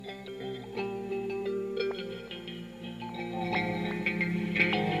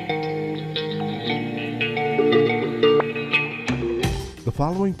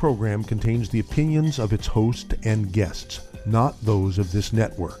following program contains the opinions of its host and guests, not those of this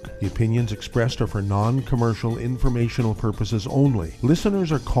network. The opinions expressed are for non-commercial informational purposes only.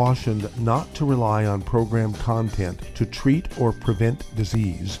 Listeners are cautioned not to rely on program content to treat or prevent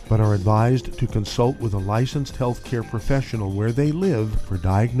disease, but are advised to consult with a licensed healthcare professional where they live for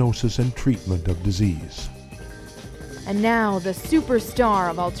diagnosis and treatment of disease. And now, the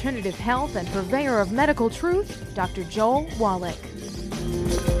superstar of alternative health and purveyor of medical truth, Dr. Joel Wallach.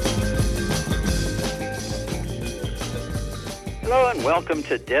 Hello and welcome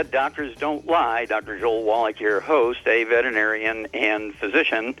to Dead Doctors Don't Lie. Dr. Joel Wallach, your host, a veterinarian and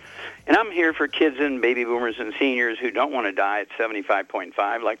physician. And I'm here for kids and baby boomers and seniors who don't want to die at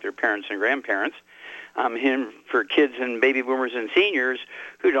 75.5 like their parents and grandparents. I'm here for kids and baby boomers and seniors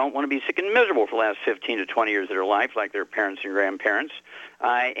who don't want to be sick and miserable for the last 15 to 20 years of their life like their parents and grandparents.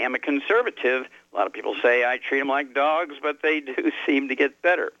 I am a conservative. A lot of people say I treat them like dogs, but they do seem to get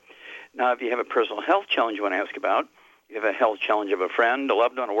better. Now, if you have a personal health challenge you want to ask about, if you have a health challenge of a friend, a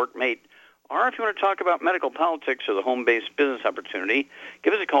loved one, a workmate, or if you want to talk about medical politics or the home-based business opportunity,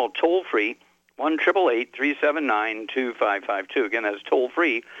 give us a call toll-free, 1-888-379-2552. Again, that's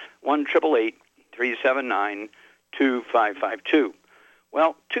toll-free, 1-888-379-2552.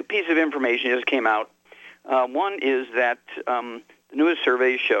 Well, two pieces of information just came out. One is that the newest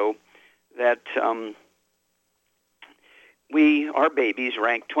surveys show that our babies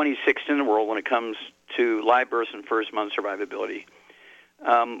rank 26th in the world when it comes to live births and first month survivability.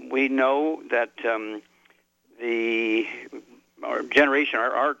 We know that our generation,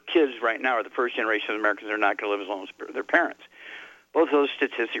 our kids right now are the first generation of Americans that are not going to live as long as their parents. Both of those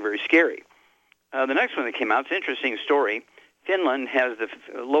statistics are very scary. The next one that came out, it's an interesting story. Finland has the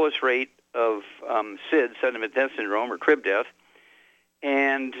lowest rate of SIDS, sudden infant death syndrome, or crib death.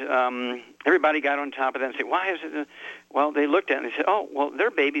 And everybody got on top of that and said, why is it? Well, they looked at it and they said, oh, well, their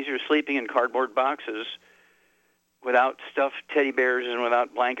babies are sleeping in cardboard boxes without stuffed teddy bears and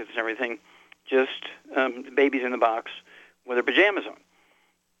without blankets and everything, just babies in the box with their pajamas on.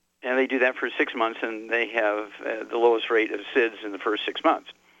 And they do that for 6 months, and they have the lowest rate of SIDS in the first 6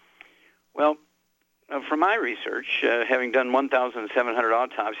 months. Well, from my research, having done 1,700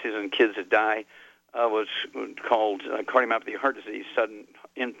 autopsies on kids that die, what's called cardiomyopathy heart disease, sudden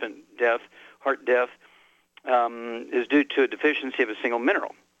infant death, heart death, is due to a deficiency of a single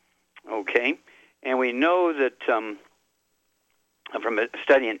mineral. Okay? And we know that from a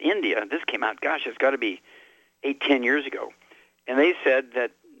study in India, this came out, gosh, it's got to be 8-10 years ago. And they said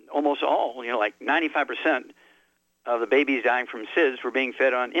that almost all, like 95% of the babies dying from SIDS were being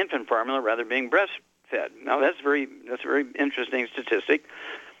fed on infant formula rather than being breastfed. Now, that's a very interesting statistic.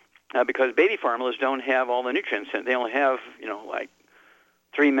 Because baby formulas don't have all the nutrients in it. They only have, like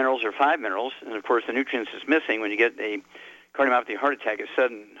 3 minerals or 5 minerals. And, of course, the nutrients is missing when you get a cardiomyopathy heart attack, a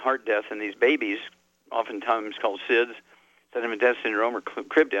sudden heart death in these babies, oftentimes called SIDS, sudden infant death syndrome, or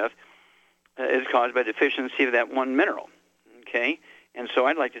crib death, is caused by deficiency of that one mineral. Okay? And so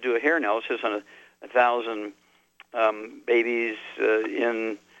I'd like to do a hair analysis on 1,000 babies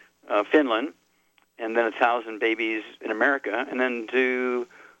in Finland, and then 1,000 babies in America, and then do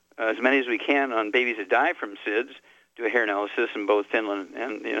as many as we can on babies that die from SIDS, do a hair analysis in both Finland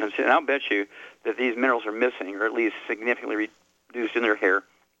and and I'll bet you that these minerals are missing, or at least significantly reduced in their hair,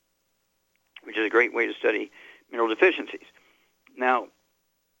 which is a great way to study mineral deficiencies. Now,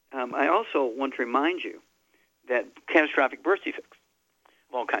 I also want to remind you that catastrophic birth defects,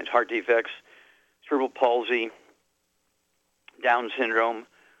 of all kinds, heart defects, cerebral palsy, Down syndrome,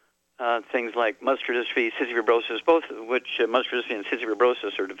 things like muscular dystrophy, cystic fibrosis, both of which muscular dystrophy and cystic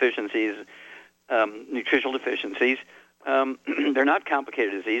fibrosis are deficiencies, nutritional deficiencies. They're not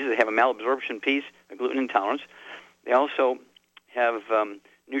complicated diseases. They have a malabsorption piece, a gluten intolerance. They also have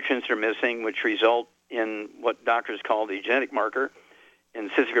nutrients that are missing, which result in what doctors call the genetic marker. In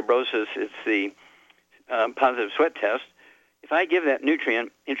cystic fibrosis, it's the positive sweat test. If I give that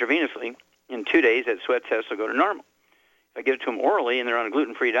nutrient intravenously, in 2 days, that sweat test will go to normal. If I give it to them orally and they're on a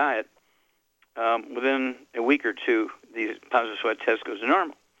gluten-free diet, within a week or two, the positive sweat test goes to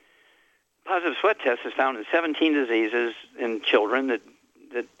normal. Positive sweat test is found in 17 diseases in children that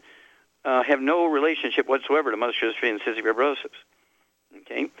have no relationship whatsoever to muscular dystrophy and cystic fibrosis.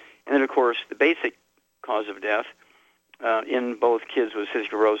 Okay, and then of course the basic cause of death in both kids with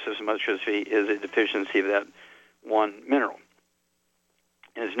cystic fibrosis and muscular dystrophy is a deficiency of that one mineral,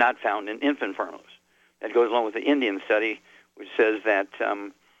 and it's not found in infant formulas. That goes along with the Indian study, which says that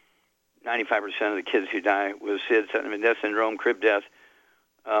 95% of the kids who die with SIDS, sudden infant death syndrome, crib death,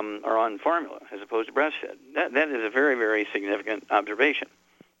 are on formula as opposed to breastfed. That is a very, very significant observation.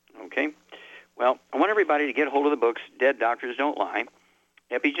 Okay? Well, I want everybody to get hold of the books, Dead Doctors Don't Lie.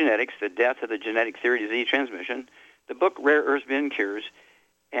 Epigenetics, The Death of the Genetic Theory of Disease Transmission, the book Rare Earths Beyond Cures,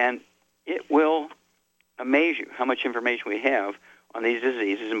 and it will amaze you how much information we have on these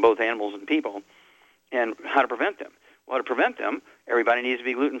diseases in both animals and people and how to prevent them. Well, to prevent them, everybody needs to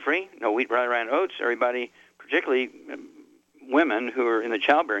be gluten-free, no wheat, rye, and oats. Everybody, particularly women who are in the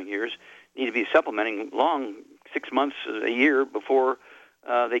childbearing years, need to be supplementing long, 6 months, a year before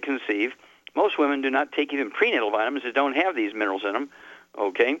they conceive. Most women do not take even prenatal vitamins that don't have these minerals in them,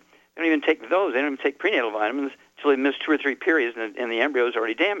 okay? They don't even take those. They don't even take prenatal vitamins until they miss 2 or 3 periods and the embryo is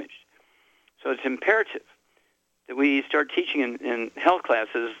already damaged. So it's imperative that we start teaching in health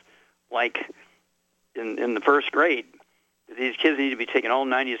classes like in the first grade that these kids need to be taking all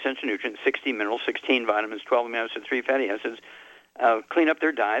 90 essential nutrients, 60 minerals, 16 vitamins, 12 amino acids, 3 fatty acids, clean up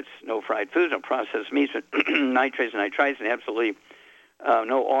their diets, no fried foods, no processed meats, nitrates and nitrites, and absolutely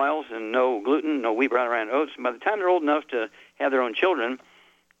no oils and no gluten, no wheat, rye, and oats. And by the time they're old enough to have their own children,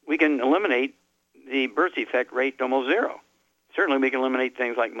 we can eliminate the birth defect rate to almost zero. Certainly we can eliminate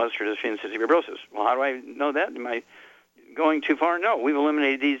things like muscular dystrophy and cystic fibrosis. Well, how do I know that? Am I going too far? No. We've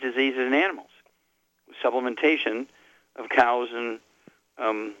eliminated these diseases in animals with supplementation of cows and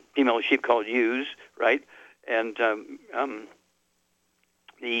female sheep called ewes, right? And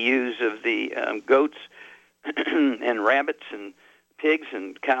the ewes of the goats and rabbits and pigs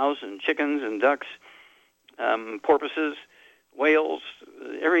and cows and chickens and ducks, porpoises, whales,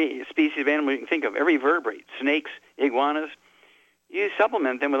 every species of animal you can think of, every vertebrate, snakes, iguanas. You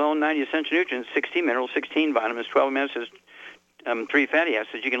supplement them with all 90 essential nutrients, 16 minerals, 16 vitamins, 12 amino acids, 3 fatty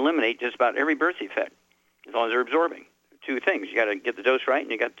acids. You can eliminate just about every birth defect as long as they're absorbing. 2 things. You got to get the dose right, and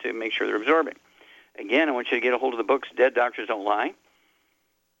you got to make sure they're absorbing. Again, I want you to get a hold of the books Dead Doctors Don't Lie.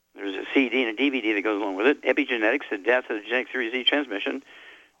 There's a CD and a DVD that goes along with it. Epigenetics, The Death of the Genetic Theory of Disease Transmission.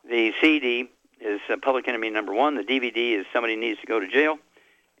 The CD is Public Enemy number 1. The DVD is Somebody Needs to Go to Jail.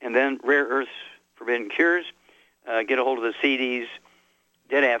 And then Rare Earths Forbidden Cures. Get a hold of the CDs,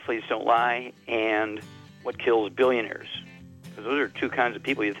 Dead Athletes Don't Lie, and What Kills Billionaires. Because those are 2 kinds of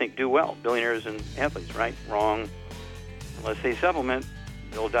people you think do well, billionaires and athletes, right? Wrong. Unless they supplement,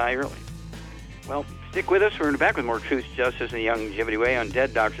 they'll die early. Well, stick with us. We're in the back with more Truth, Justice, and the Longevity Way on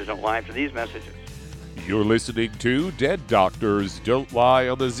Dead Doctors Don't Lie for these messages. You're listening to Dead Doctors Don't Lie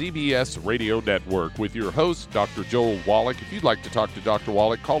on the ZBS Radio Network with your host, Dr. Joel Wallach. If you'd like to talk to Dr.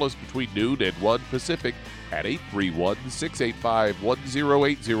 Wallach, call us between noon and 1 Pacific at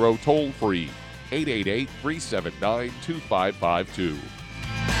 831-685-1080, toll free, 888-379-2552.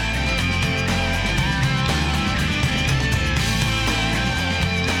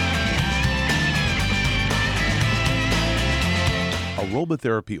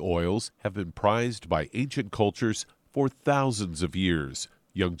 Aromatherapy oils have been prized by ancient cultures for thousands of years.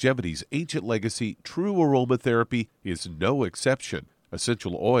 Longevity's ancient legacy, true aromatherapy, is no exception.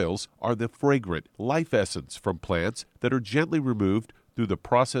 Essential oils are the fragrant life essence from plants that are gently removed through the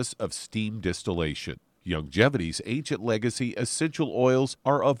process of steam distillation. Longevity's ancient legacy essential oils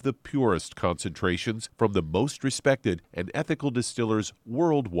are of the purest concentrations from the most respected and ethical distillers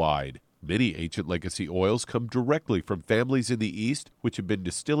worldwide. Many ancient legacy oils come directly from families in the East which have been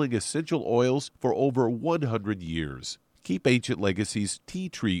distilling essential oils for over 100 years. Keep Ancient Legacy's tea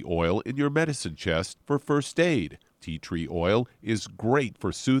tree oil in your medicine chest for first aid. Tea tree oil is great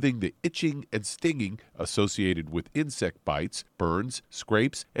for soothing the itching and stinging associated with insect bites, burns,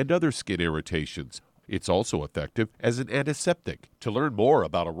 scrapes, and other skin irritations. It's also effective as an antiseptic. To learn more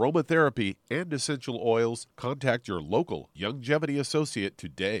about aromatherapy and essential oils, contact your local Longevity associate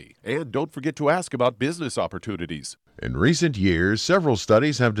today. And don't forget to ask about business opportunities. In recent years, several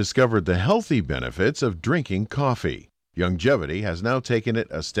studies have discovered the healthy benefits of drinking coffee. Longevity has now taken it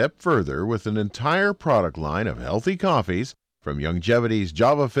a step further with an entire product line of healthy coffees from Longevity's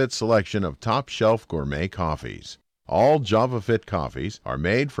JavaFit selection of top-shelf gourmet coffees. All JavaFit coffees are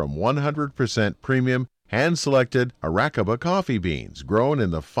made from 100% premium, hand-selected Arabica coffee beans grown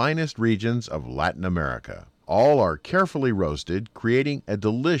in the finest regions of Latin America. All are carefully roasted, creating a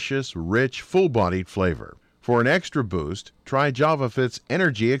delicious, rich, full-bodied flavor. For an extra boost, try JavaFit's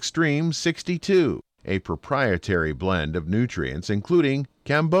Energy Extreme 62. A proprietary blend of nutrients including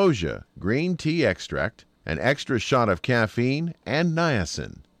Cambogia, green tea extract, an extra shot of caffeine, and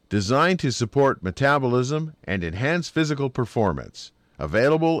niacin. Designed to support metabolism and enhance physical performance.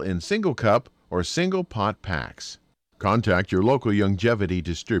 Available in single cup or single pot packs. Contact your local Longevity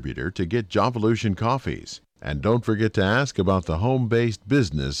distributor to get Jovolution coffees. And don't forget to ask about the home-based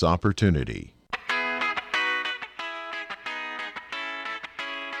business opportunity.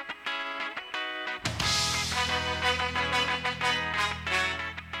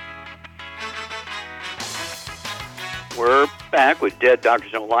 We're Back with Dead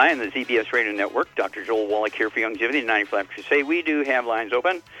Doctors Don't Lie on the ZBS Radio Network. Dr. Joel Wallach here for Youngevity, 95 Crusade. We do have lines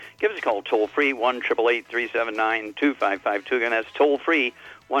open. Give us a call toll-free, 1-888-379-2552. Again, that's toll-free,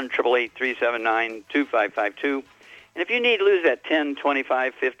 1-888-379-2552. And if you need to lose that 10,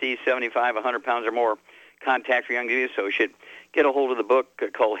 25, 50, 75, 100 pounds or more, contact your Youngevity associate. Get a hold of the book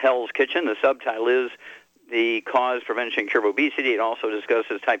called Hell's Kitchen. The subtitle is The Cause, Prevention, and Cure of Obesity. It also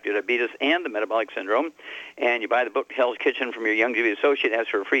discusses type 2 diabetes and the metabolic syndrome. And you buy the book Hell's Kitchen from your Youngevity associate.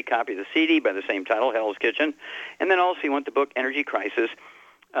 Ask for a free copy of the CD by the same title, Hell's Kitchen. And then also you want the book Energy Crisis,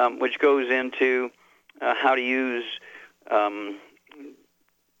 which goes into how to use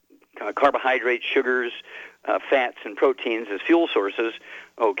carbohydrates, sugars, fats, and proteins as fuel sources.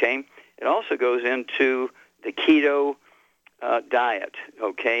 Okay. It also goes into the keto diet,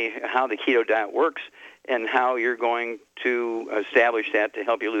 okay, how the keto diet works and how you're going to establish that to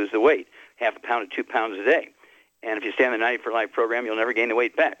help you lose the weight, 0.5 pound to 2 pounds a day. And if you stay on the 90 for Life program, you'll never gain the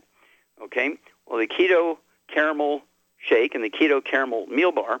weight back, okay? Well, the Keto Caramel Shake and the Keto Caramel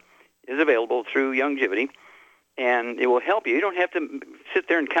Meal Bar is available through Youngevity, and it will help you. You don't have to sit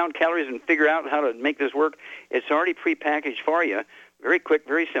there and count calories and figure out how to make this work. It's already prepackaged for you. Very quick,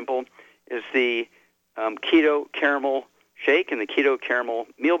 very simple. Is the Keto Caramel Shake and the Keto Caramel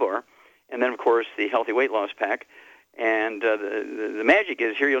Meal Bar, and then, of course, the Healthy Weight Loss Pack. And the magic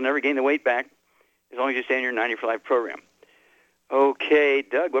is here you'll never gain the weight back as long as you stay in your 90 for Life program. Okay,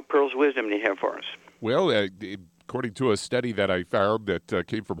 Doug, what pearls of wisdom do you have for us? Well, according to a study that I found that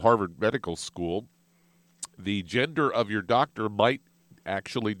came from Harvard Medical School, the gender of your doctor might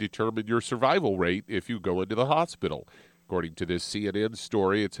actually determine your survival rate if you go into the hospital. According to this CNN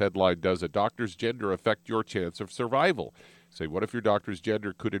story, its headline, Does a Doctor's Gender Affect Your Chance of Survival? Say, what if your doctor's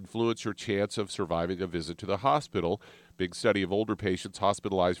gender could influence your chance of surviving a visit to the hospital? Big study of older patients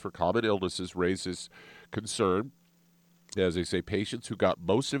hospitalized for common illnesses raises concern. As they say, patients who got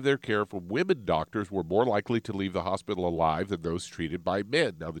most of their care from women doctors were more likely to leave the hospital alive than those treated by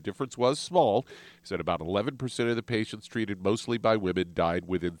men. Now, the difference was small. He said about 11% of the patients treated mostly by women died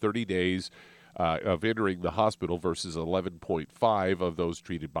within 30 days of entering the hospital versus 11.5 of those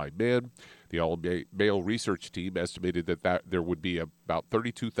treated by men. The all-male research team estimated that there would be about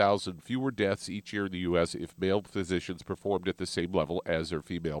 32,000 fewer deaths each year in the U.S. if male physicians performed at the same level as their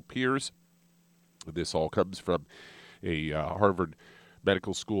female peers. This all comes from a Harvard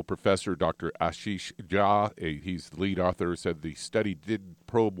Medical School professor, Dr. Ashish Jha. He's the lead author, said the study didn't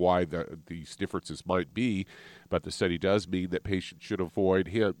probe why these differences might be, but the study does mean that patients should avoid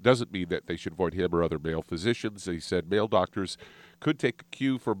him, doesn't mean that they should avoid him or other male physicians. He said male doctors could take a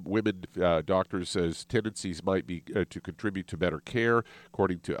cue from women doctors as tendencies might be to contribute to better care.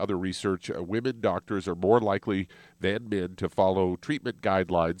 According to other research, women doctors are more likely than men to follow treatment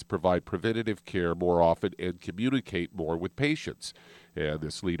guidelines, provide preventative care more often, and communicate more with patients. And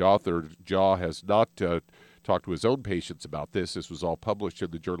this lead author, Jha, has not talked to his own patients about this. This was all published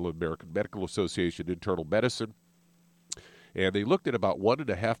in the Journal of American Medical Association Internal Medicine. And they looked at about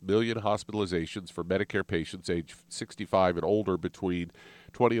 1.5 million hospitalizations for Medicare patients age 65 and older between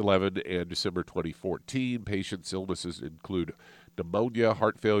 2011 and December 2014. Patients' illnesses include pneumonia,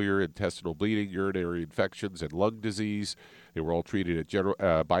 heart failure, intestinal bleeding, urinary infections, and lung disease. They were all treated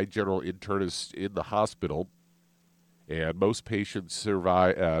by general internists in the hospital. And most patients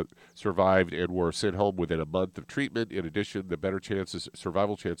survived and were sent home within a month of treatment. In addition, the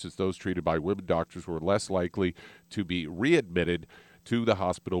survival chances, those treated by women doctors were less likely to be readmitted to the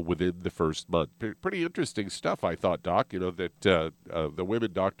hospital within the first month. Pretty interesting stuff, I thought, Doc. You know, that the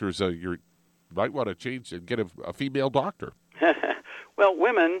women doctors, you might want to change and get a female doctor. Well,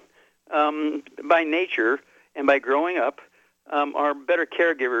 women, by nature and by growing up, are better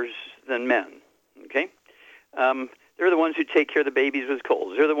caregivers than men, okay? They're the ones who take care of the babies with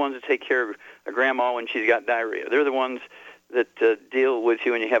colds. They're the ones that take care of a grandma when she's got diarrhea. They're the ones that deal with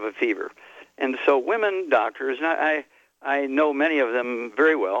you when you have a fever. And so women doctors, and I know many of them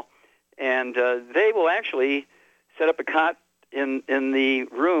very well, and they will actually set up a cot in the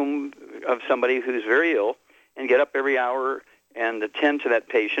room of somebody who's very ill and get up every hour and attend to that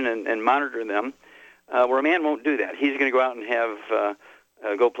patient and monitor them, where a man won't do that. He's going to go out and have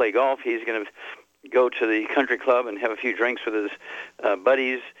go play golf. He's going to go to the country club and have a few drinks with his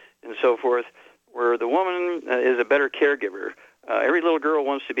buddies and so forth, where the woman is a better caregiver. Every little girl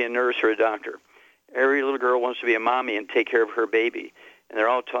wants to be a nurse or a doctor. Every little girl wants to be a mommy and take care of her baby. And they're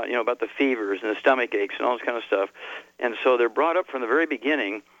all taught, about the fevers and the stomach aches and all this kind of stuff. And so they're brought up from the very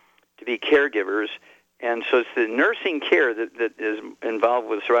beginning to be caregivers. And so it's the nursing care that is involved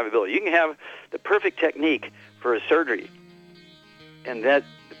with survivability. You can have the perfect technique for a surgery, and that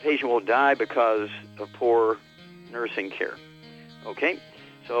the patient will die because of poor nursing care. Okay?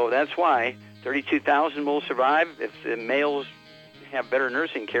 So that's why 32,000 will survive if the males have better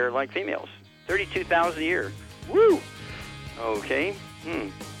nursing care like females. 32,000 a year. Woo! Okay.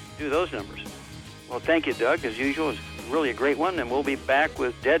 Do those numbers. Well, thank you, Doug. As usual, it's really a great one, and we'll be back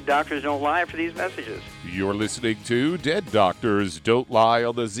with Dead Doctors Don't Lie for these messages. You're listening to Dead Doctors Don't Lie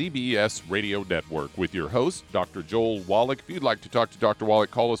on the ZBS Radio Network with your host, Dr. Joel Wallach. If you'd like to talk to Dr.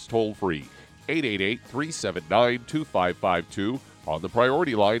 Wallach, call us toll-free, 888-379-2552. On the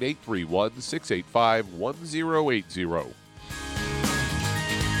priority line, 831-685-1080.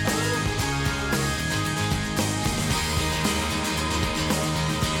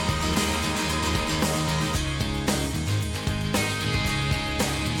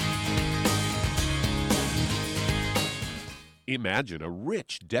 Imagine a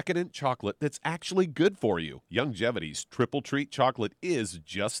rich, decadent chocolate that's actually good for you. Youngevity's Triple Treat chocolate is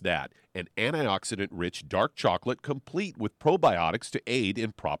just that, an antioxidant-rich dark chocolate complete with probiotics to aid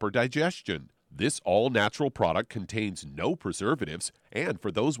in proper digestion. This all-natural product contains no preservatives, and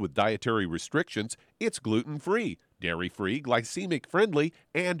for those with dietary restrictions, it's gluten-free, dairy-free, glycemic-friendly,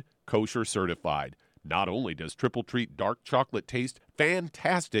 and kosher certified. Not only does Triple Treat dark chocolate taste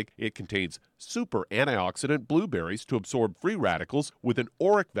fantastic, it contains super antioxidant blueberries to absorb free radicals with an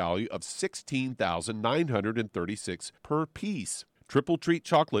ORAC value of 16,936 per piece. Triple Treat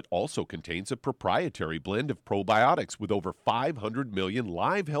chocolate also contains a proprietary blend of probiotics with over 500 million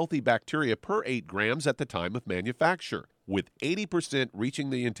live healthy bacteria per 8 grams at the time of manufacture, with 80%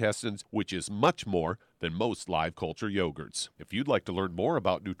 reaching the intestines, which is much more than most live culture yogurts. If you'd like to learn more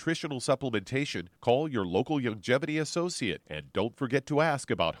about nutritional supplementation, call your local Youngevity associate, and don't forget to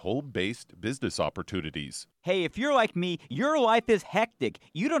ask about home-based business opportunities. Hey, if you're like me, your life is hectic.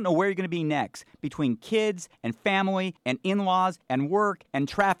 You don't know where you're going to be next. Between kids and family and in-laws and work and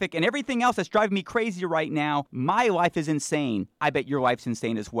traffic and everything else that's driving me crazy right now, my life is insane. I bet your life's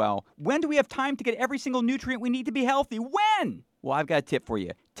insane as well. When do we have time to get every single nutrient we need to be healthy? When? Well, I've got a tip for you.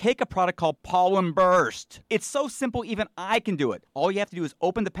 Take a product called Pollen Burst. It's so simple, even I can do it. All you have to do is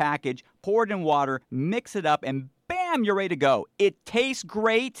open the package, pour it in water, mix it up, and bam, you're ready to go. It tastes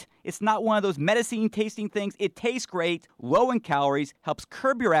great. It's not one of those medicine-tasting things. It tastes great, low in calories, helps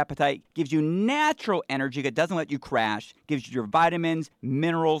curb your appetite, gives you natural energy that doesn't let you crash, gives you your vitamins,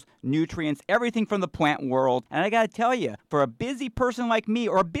 minerals, nutrients, everything from the plant world. And I got to tell you, for a busy person like me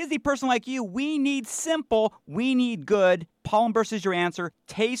or a busy person like you, we need simple, we need good. Pollen Burst is your answer.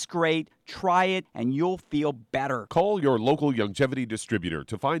 Tastes great. Try it, and you'll feel better. Call your local Youngevity distributor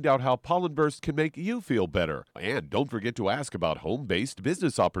to find out how Pollen Burst can make you feel better. And don't forget to ask about home-based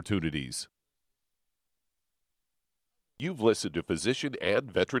business opportunities. You've listened to physician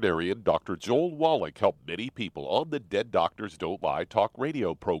and veterinarian Dr. Joel Wallach help many people on the Dead Doctors Don't Lie talk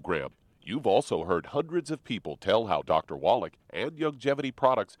radio program. You've also heard hundreds of people tell how Dr. Wallach and Youngevity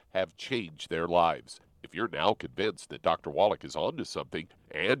products have changed their lives. If you're now convinced that Dr. Wallach is onto something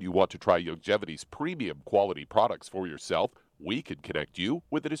and you want to try Youngevity's premium quality products for yourself, we can connect you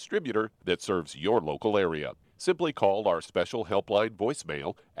with a distributor that serves your local area. Simply call our special helpline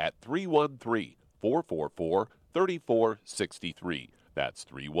voicemail at 313-444-3463. That's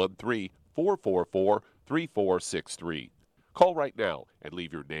 313-444-3463. Call right now and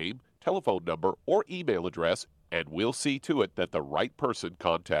leave your name, telephone number, or email address, and we'll see to it that the right person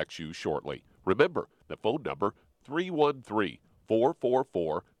contacts you shortly. Remember, the phone number,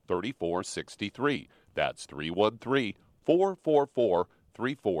 313-444-3463. That's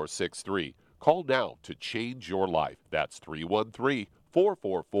 313-444-3463. Call now to change your life. That's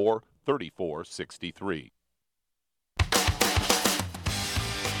 313-444-3463.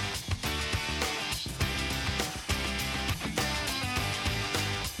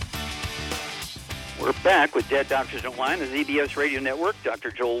 We're back with Dead Doctors Don't Lie on the ZBS Radio Network.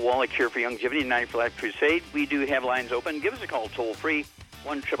 Dr. Joel Wallach here for Youngevity, 90 for Life Crusade. We do have lines open. Give us a call toll-free,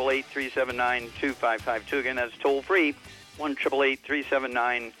 1-888-379-2552. Again, that's toll-free,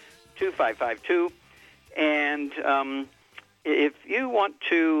 1-888-379-2552. And if you want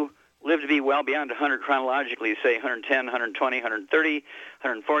to live to be well beyond 100 chronologically, say 110, 120, 130,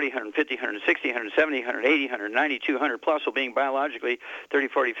 140, 150, 160, 170, 180, 190, 200 plus, while being biologically 30,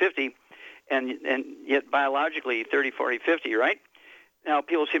 40, 50, and yet biologically 30, 40, 50, right? Now,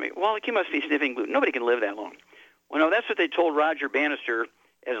 people say to me, well, he must be sniffing gluten. Nobody can live that long. Well, no, that's what they told Roger Bannister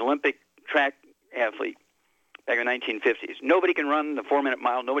as an Olympic track athlete back in the 1950s. Nobody can run the 4-minute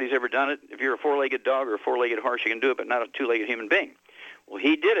mile. Nobody's ever done it. If you're a 4-legged dog or a 4-legged horse, you can do it, but not a 2-legged human being. Well,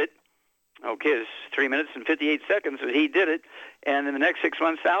 he did it. Okay, it's 3 minutes and 58 seconds, but he did it. And in the next 6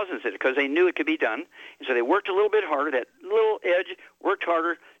 months, thousands did it because they knew it could be done. And so they worked a little bit harder, that little edge, worked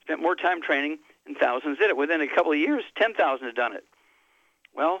harder, spent more time training, and thousands did it. Within a couple of years, 10,000 had done it.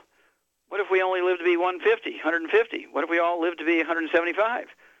 Well, what if we only live to be 150, 150? What if we all live to be 175?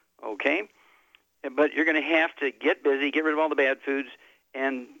 Okay? But you're going to have to get busy, get rid of all the bad foods,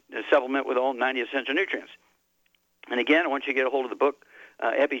 and supplement with all 90 essential nutrients. And again, I want you to get a hold of the book,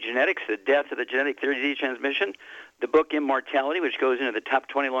 Epigenetics, The Death of the Genetic Theory of Disease Transmission, the book Immortality, which goes into the top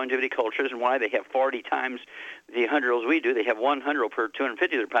 20 longevity cultures and why they have 40 times the 100-year-olds we do. They have 100 per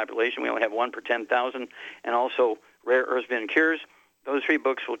 250 of their population. We only have 1 per 10,000, and also Rare Earths Bin Cures. Those 3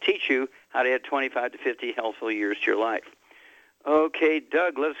 books will teach you how to add 25 to 50 healthful years to your life. Okay,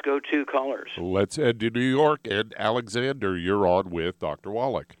 Doug, let's go to callers. Let's head to New York. And Alexander, you're on with Dr.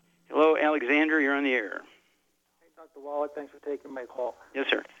 Wallach. Hello, Alexander. You're on the air. Hey, Dr. Wallach. Thanks for taking my call. Yes,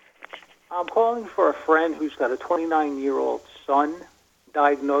 sir. I'm calling for a friend who's got a 29-year-old son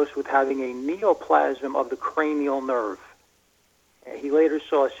diagnosed with having a neoplasm of the cranial nerve. He later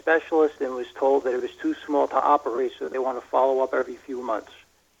saw a specialist and was told that it was too small to operate, so they want to follow up every few months.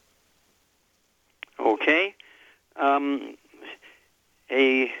 Okay.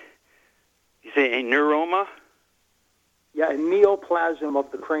 You say a neuroma? Yeah, a neoplasm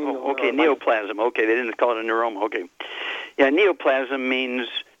of the cranial nerve. Okay, neoplasm. Okay, they didn't call it a neuroma. Okay. Yeah, neoplasm means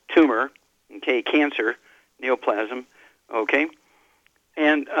tumor. Okay, cancer, neoplasm. Okay.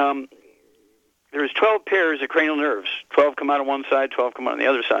 And there's 12 pairs of cranial nerves. 12 come out on one side, 12 come out on the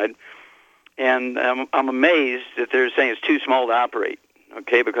other side. And I'm amazed that they're saying it's too small to operate.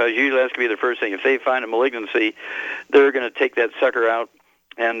 Okay, because usually that's going to be the first thing. If they find a malignancy, they're going to take that sucker out,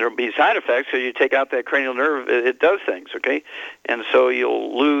 and there'll be side effects. So you take out that cranial nerve, it does things, okay? And so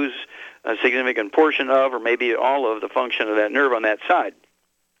you'll lose a significant portion of, or maybe all of, the function of that nerve on that side.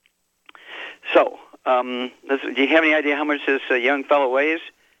 So, do you have any idea how much this young fellow weighs?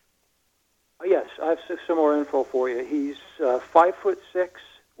 Yes, I have some more info for you. He's 5'6",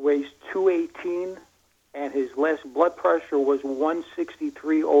 weighs 218, and his last blood pressure was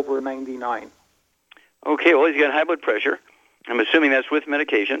 163/99. Okay, well, he's got high blood pressure. I'm assuming that's with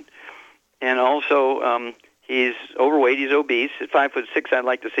medication. And also, he's overweight, he's obese. At 5'6", I'd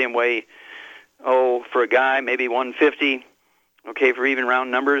like to see him weigh, for a guy, maybe 150. Okay, for even round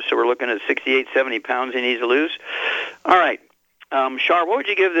numbers, so we're looking at 68, 70 pounds he needs to lose. All right. Shar, what would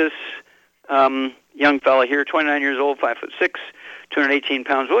you give this young fella here, 29 years old, 5'6", 218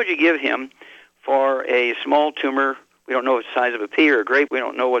 pounds, what would you give him for a small tumor? We don't know the size of a pea or a grape. We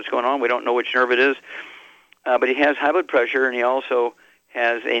don't know what's going on. We don't know which nerve it is. But he has high blood pressure, and he also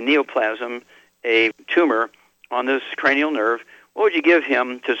has a neoplasm, a tumor on this cranial nerve. What would you give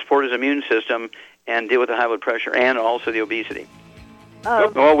him to support his immune system and deal with the high blood pressure and also the obesity?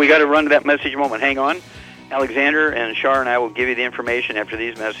 Well, we got to run to that message moment. Hang on. Alexander and Shar and I will give you the information after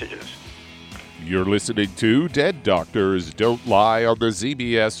these messages. You're listening to Dead Doctors Don't Lie on the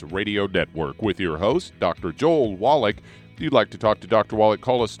ZBS Radio Network with your host, Dr. Joel Wallach. If you'd like to talk to Dr. Wallach,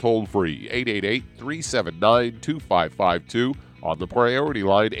 call us toll-free, 888-379-2552. On the priority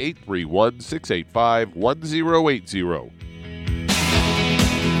line, 831-685-1080.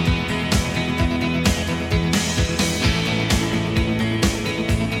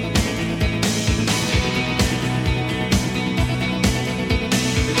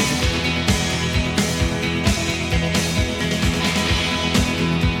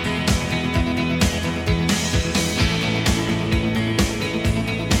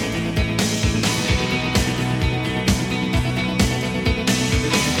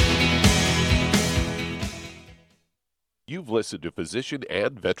 Listen to physician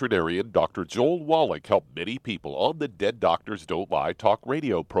and veterinarian Dr. Joel Wallach help many people on the Dead Doctors Don't Lie talk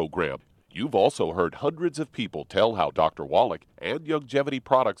radio program. You've also heard hundreds of people tell how Dr. Wallach and Youngevity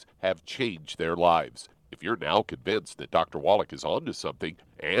products have changed their lives. If you're now convinced that Dr. Wallach is onto something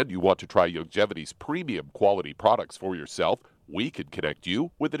and you want to try Youngevity's premium quality products for yourself, we can connect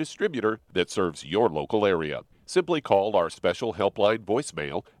you with a distributor that serves your local area. Simply call our special helpline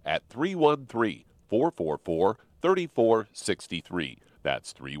voicemail at 313-444-3463.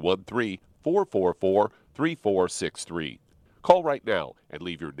 That's 313-444-3463. Call right now and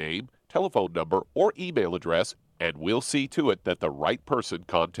leave your name, telephone number, or email address, and we'll see to it that the right person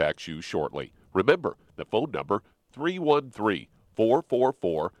contacts you shortly. Remember, the phone number,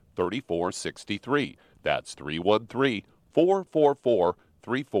 313-444-3463. That's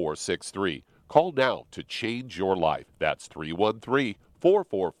 313-444-3463. Call now to change your life. That's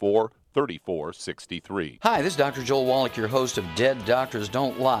 313-444-3463. Hi, this is Dr. Joel Wallach, your host of Dead Doctors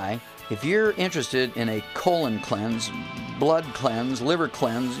Don't Lie. If you're interested in a colon cleanse, blood cleanse, liver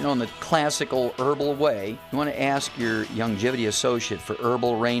cleanse, in the classical herbal way, you want to ask your Youngevity associate for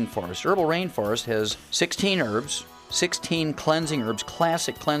Herbal Rainforest. Herbal Rainforest has 16 herbs, 16 cleansing herbs,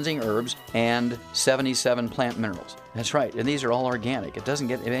 classic cleansing herbs, and 77 plant minerals. That's right, and these are all organic. It doesn't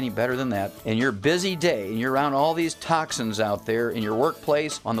get any better than that. In your busy day, and you're around all these toxins out there, in your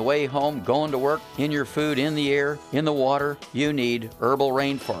workplace, on the way home, going to work, in your food, in the air, in the water, you need Herbal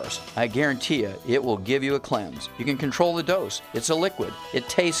Rainforest. I guarantee you, it will give you a cleanse. You can control the dose. It's a liquid. It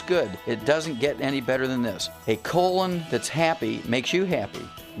tastes good. It doesn't get any better than this. A colon that's happy makes you happy.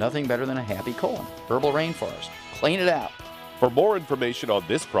 Nothing better than a happy colon. Herbal Rainforest. Clean it out. For more information on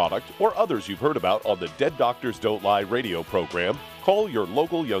this product or others you've heard about on the Dead Doctors Don't Lie radio program, call your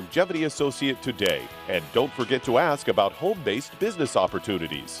local Youngevity associate today. And don't forget to ask about home-based business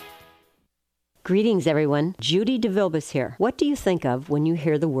opportunities. Greetings, everyone. Judy DeVilbus here. What do you think of when you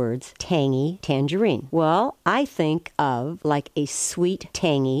hear the words tangy tangerine? Well, I think of like a sweet,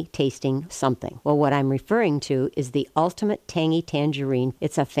 tangy tasting something. Well, what I'm referring to is the Ultimate Tangy Tangerine.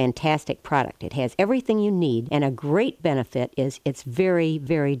 It's a fantastic product. It has everything you need, and a great benefit is it's very,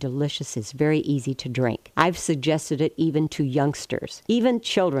 very delicious. It's very easy to drink. I've suggested it even to youngsters. Even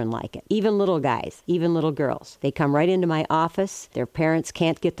children like it. Even little guys. Even little girls. They come right into my office. Their parents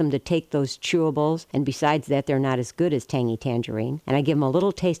can't get them to take those chewables, and besides that, they're not as good as Tangy Tangerine. And I give them a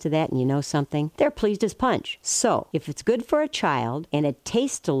little taste of that, and you know something? They're pleased as punch. So, if it's good for a child and it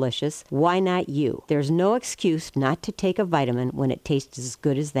tastes delicious, why not you? There's no excuse not to take a vitamin when it tastes as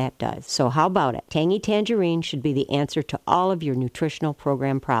good as that does. So how about it? Tangy Tangerine should be the answer to all of your nutritional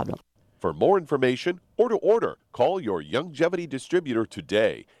program problems. For more information or to order, call your Youngevity distributor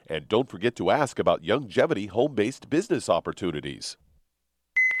today. And don't forget to ask about Youngevity home-based business opportunities.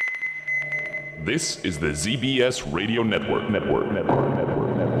 This is the ZBS Radio Network.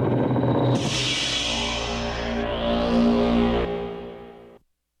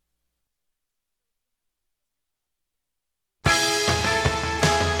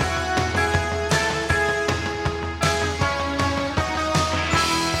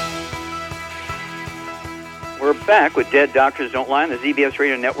 We're back with Dead Doctors Don't Lie on the ZBS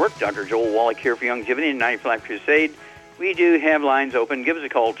Radio Network. Dr. Joel Wallach here for Youngevity and 95 Crusade. We do have lines open. Give us a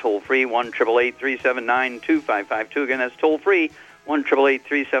call toll-free, 1-888-379-2552. Again, that's toll-free,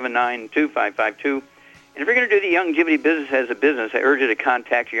 1-888-379-2552. And if you're going to do the Youngevity business as a business, I urge you to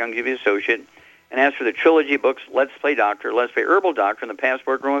contact your Youngevity associate and ask for the trilogy books, Let's Play Doctor, Let's Play Herbal Doctor, and the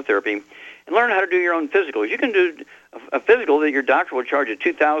Passport Aromatherapy, and learn how to do your own physicals. You can do a physical that your doctor will charge you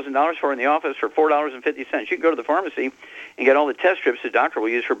 $2,000 for in the office for $4.50. You can go to the pharmacy and get all the test strips the doctor will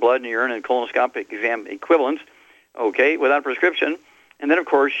use for blood and urine and colonoscopic exam equivalents, okay, without a prescription. And then, of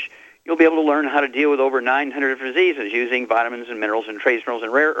course, you'll be able to learn how to deal with over 900 different diseases using vitamins and minerals and trace minerals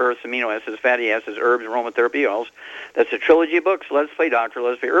and rare earths, amino acids, fatty acids, herbs, and aromatherapy oils. That's the trilogy of books, Let's Play Doctor,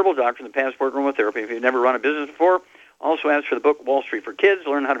 Let's Play Herbal Doctor, and the Passport Aromatherapy. If you've never run a business before, also ask for the book Wall Street for Kids,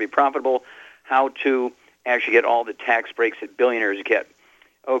 learn how to be profitable, how to actually get all the tax breaks that billionaires get.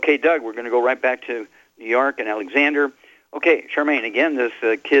 Okay, Doug, we're going to go right back to New York and Alexander. Okay, Charmaine, again, this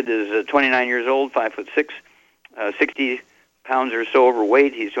kid is 29 years old, 5'6", 60 pounds or so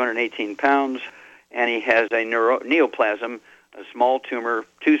overweight. He's 218 pounds, and he has a neoplasm, a small tumor,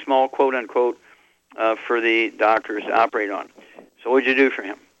 too small, quote-unquote, for the doctors to operate on. So what would you do for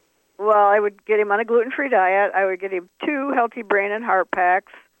him? Well, I would get him on a gluten-free diet. I would get him 2 Healthy Brain and Heart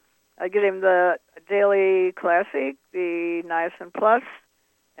packs. I'd get him the Daily Classic, the Niacin Plus,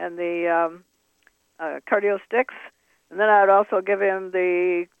 and the Cardio Sticks. And then I would also give him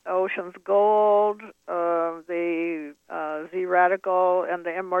the Ocean's Gold, the Z-Radical, and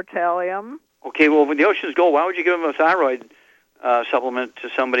the Immortalium. Okay, well, with the Ocean's Gold, why would you give him a thyroid supplement to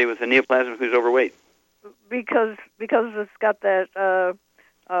somebody with a neoplasm who's overweight? Because it's got that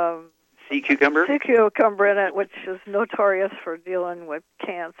sea cucumber? Sea cucumber in it, which is notorious for dealing with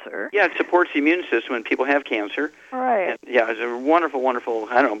cancer. Yeah, it supports the immune system when people have cancer. Right. And, yeah, there's a wonderful,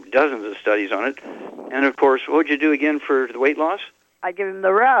 I don't know, dozens of studies on it. And, of course, what would you do again for the weight loss? I'd give him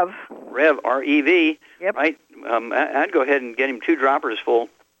the Rev. Rev, R-E-V. Yep. Right? I'd go ahead and get him 2 droppers full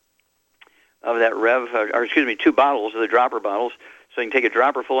of that Rev, 2 bottles of the dropper bottles. So he can take a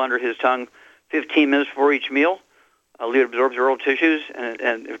dropper full under his tongue 15 minutes before each meal. It absorbs oral tissues,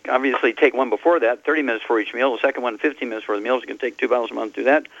 and obviously take one before that, 30 minutes for each meal. The second one, 15 minutes for the meals. You can take 2 bottles a month, do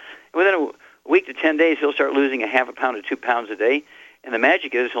that. And within a week to 10 days, he'll start losing a half a pound to 2 pounds a day. And the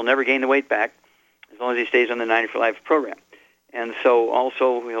magic is he'll never gain the weight back as long as he stays on the 90 for Life program. And so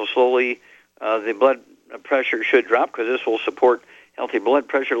also he'll slowly, the blood pressure should drop because this will support healthy blood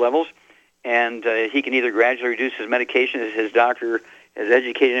pressure levels. And he can either gradually reduce his medication as his doctor has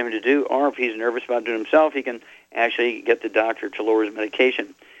educated him to do, or if he's nervous about doing it himself, he can actually get the doctor to lower his medication.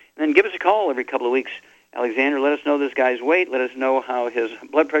 And then give us a call every couple of weeks. Alexander, let us know this guy's weight. Let us know how his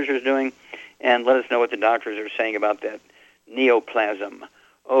blood pressure is doing. and let us know what the doctors are saying about that neoplasm.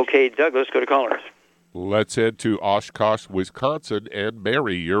 Okay, Doug, let's go to callers. Let's head to Oshkosh, Wisconsin, and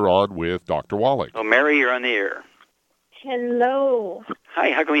Mary, you're on with Dr. Wallach. Oh, Mary, you're on the air. Hello.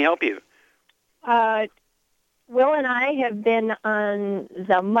 Hi, how can we help you? Will and I have been on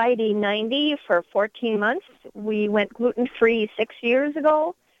the Mighty 90 for 14 months. We went gluten-free 6 years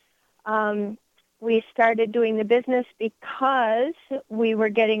ago. We started doing the business because we were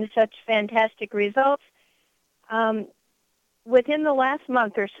getting such fantastic results. Within the last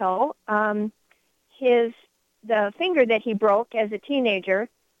month or so, the finger that he broke as a teenager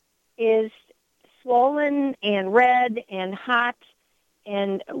is swollen and red and hot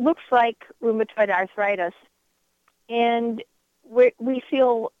and looks like rheumatoid arthritis. And we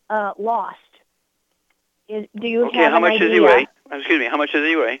feel lost. Do you have how an much idea? does he weigh? Excuse me, how much does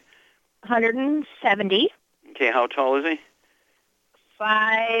he weigh? 170. Okay, how tall is he?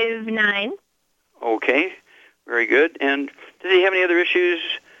 5'9". Okay, very good. And does he have any other issues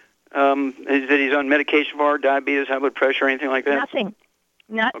that he's on medication for, diabetes, high blood pressure, anything like that? Nothing.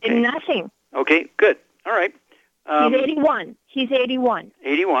 Okay. Nothing. Okay, good. All right. He's 81. He's 81.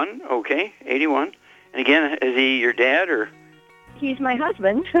 81, okay, 81. And again, is he your dad or? He's my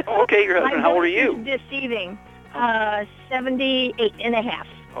husband. Oh, okay, your husband. How old are you? My voice is deceiving. 78 and a half.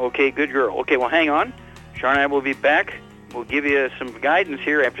 Okay, good girl. Okay, well, hang on. Sharon and I will be back. We'll give you some guidance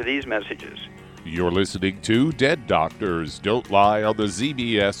here after these messages. You're listening to Dead Doctors Don't Lie on the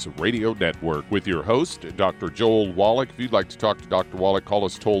ZBS Radio Network with your host, Dr. Joel Wallach. If you'd like to talk to Dr. Wallach, call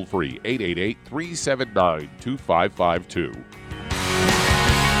us toll-free, 888-379-2552.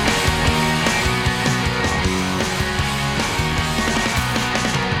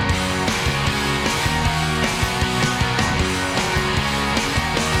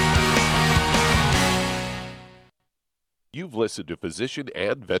 You've listened to physician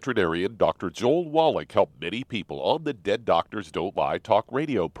and veterinarian Dr. Joel Wallach help many people on the Dead Doctors Don't Lie talk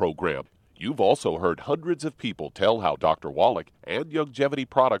radio program. You've also heard hundreds of people tell how Dr. Wallach and Youngevity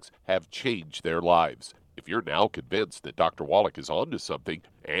products have changed their lives. If you're now convinced that Dr. Wallach is onto something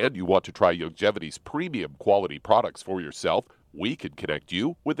and you want to try Youngevity's premium quality products for yourself, we can connect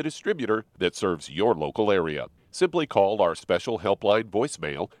you with a distributor that serves your local area. Simply call our special helpline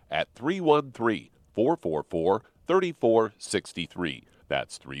voicemail at 313-444-3463.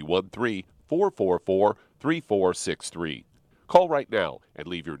 That's 313-444-3463. Call right now and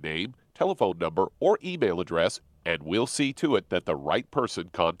leave your name, telephone number, or email address, and we'll see to it that the right person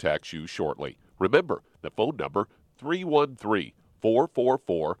contacts you shortly. Remember, the phone number,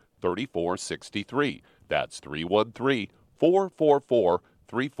 313-444-3463. That's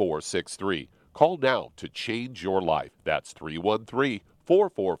 313-444-3463. Call now to change your life. That's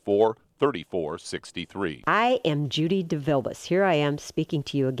 313-444-3463. 3463. I am Judy DeVilbus. Here I am speaking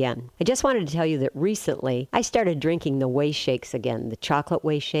to you again. I just wanted to tell you that recently I started drinking the Whey Shakes again, the chocolate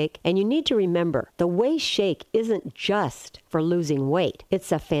Whey Shake. And you need to remember, the Whey Shake isn't just for losing weight.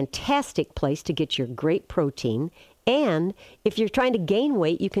 It's a fantastic place to get your great protein. And if you're trying to gain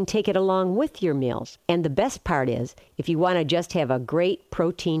weight, you can take it along with your meals. And the best part is, if you want to just have a great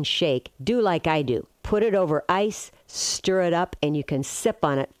protein shake, do like I do. Put it over ice, stir it up, and you can sip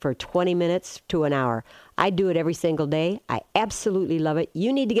on it for 20 minutes to an hour. I do it every single day. I absolutely love it.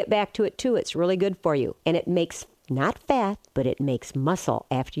 You need to get back to it too. It's really good for you. And it makes not fat, but it makes muscle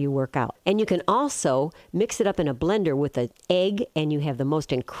after you work out. And you can also mix it up in a blender with an egg, and you have the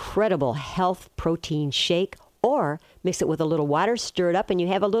most incredible health protein shake. Or mix it with a little water, stir it up, and you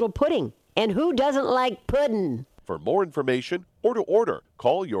have a little pudding. And who doesn't like pudding? For more information or to order,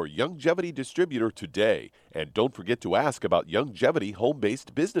 call your Youngevity distributor today. And don't forget to ask about Youngevity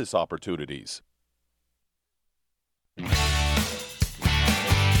home-based business opportunities.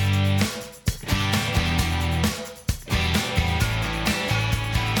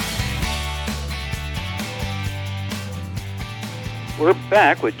 We're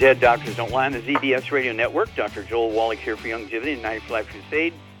back with Dead Doctors Don't Lie on the ZBS Radio Network. Dr. Joel Wallach here for Youngevity and 90 for Life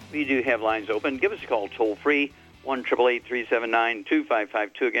Crusade. We do have lines open. Give us a call toll-free,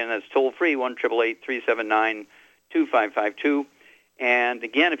 1-888-379-2552. Again, that's toll-free, 1-888-379-2552. And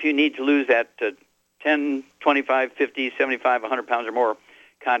again, if you need to lose that 10, 25, 50, 75, 100 pounds or more,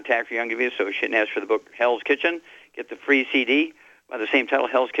 contact your Youngevity associate and ask for the book Hell's Kitchen. Get the free CD by the same title,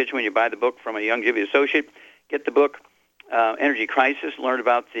 Hell's Kitchen, when you buy the book from a Youngevity associate. Get the book Energy Crisis, learn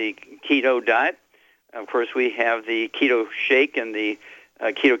about the keto diet. Of course, we have the keto shake and the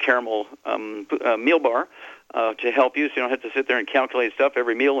keto caramel meal bar to help you, so you don't have to sit there and calculate stuff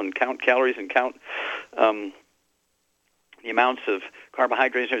every meal and count calories and count the amounts of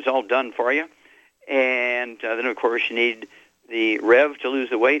carbohydrates. It's all done for you. And then, of course, you need the REV to lose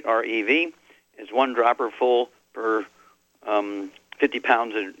the weight, REV. It's 1 dropper full per 50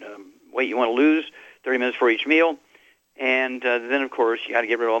 pounds of weight you want to lose, 30 minutes for each meal. And then, of course, you got to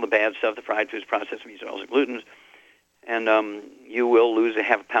get rid of all the bad stuff, the fried foods, processed meats, oils, and glutens. And you will lose a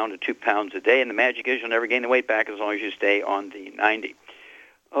half a pound to 2 pounds a day. And the magic is you'll never gain the weight back as long as you stay on the 90.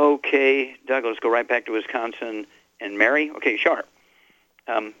 Okay, Doug, let's go right back to Wisconsin and Mary. Okay, Sharp.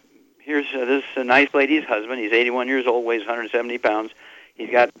 Here's this nice lady's husband. He's 81 years old, weighs 170 pounds.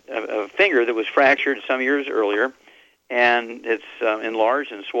 He's got a finger that was fractured some years earlier, and it's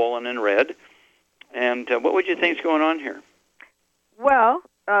enlarged and swollen and red. And what would you think is going on here? Well,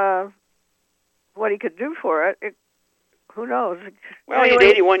 what he could do for it, who knows? Well, he's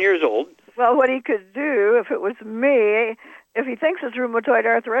 81 years old. Well, what he could do, if it was me, if he thinks it's rheumatoid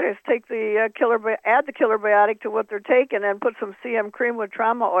arthritis, take the add the killer biotic to what they're taking and put some CM cream with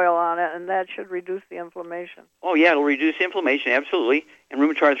trauma oil on it, and that should reduce the inflammation. Oh, yeah, it'll reduce the inflammation, absolutely. And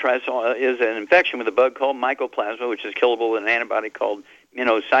rheumatoid arthritis is an infection with a bug called mycoplasma, which is killable with an antibiotic called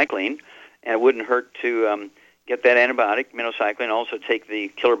minocycline. And it wouldn't hurt to get that antibiotic, minocycline, also take the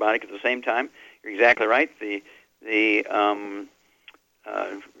killer biotic at the same time. You're exactly right. The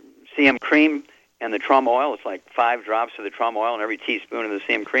CM cream and the trauma oil, it's like 5 drops of the trauma oil in every teaspoon of the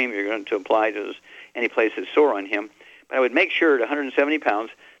CM cream you're going to apply to any place that's sore on him. But I would make sure at 170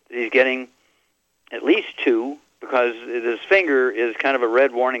 pounds that he's getting at least 2, because his finger is kind of a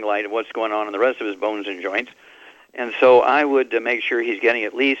red warning light of what's going on in the rest of his bones and joints. And so I would make sure he's getting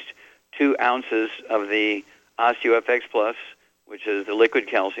at least 2 ounces of the OsteoFX Plus, which is the liquid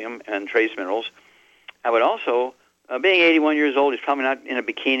calcium and trace minerals. I would also, being 81 years old, he's probably not in a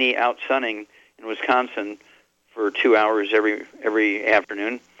bikini out sunning in Wisconsin for 2 hours every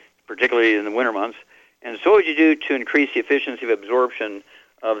afternoon, particularly in the winter months. And so what would you do to increase the efficiency of absorption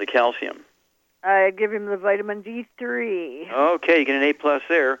of the calcium? I'd give him the vitamin D3. Okay, you get an A+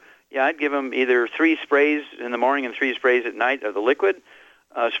 there. Yeah, I'd give him either 3 sprays in the morning and 3 sprays at night of the liquid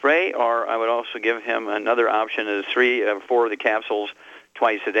spray, or I would also give him another option is 4 of the capsules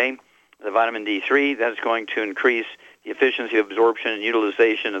twice a day. The vitamin D3, that's going to increase the efficiency of absorption and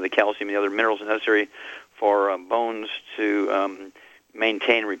utilization of the calcium and the other minerals necessary for bones to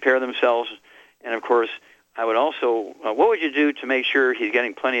maintain and repair themselves. And, of course, I would also, what would you do to make sure he's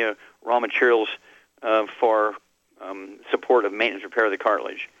getting plenty of raw materials for support of maintenance repair of the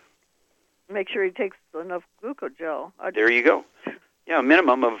cartilage? Make sure he takes enough glucogel. There you go. Yeah, a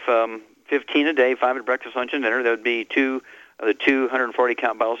minimum of 15 a day, 5 at breakfast, lunch, and dinner. That would be 2 of the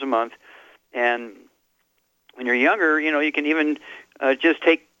 240-count bottles a month. And when you're younger, you can even just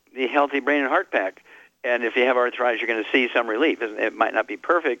take the Healthy Brain and Heart Pack. And if you have arthritis, you're going to see some relief. It might not be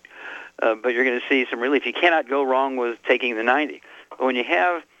perfect, but you're going to see some relief. You cannot go wrong with taking the 90. But when you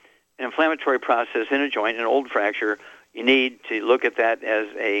have an inflammatory process in a joint, an old fracture, you need to look at that as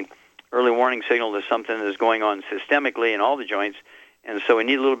a early warning signal that something is going on systemically in all the joints. And so we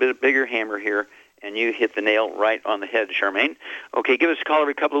need a little bit bigger hammer here, and you hit the nail right on the head, Charmaine. Okay, give us a call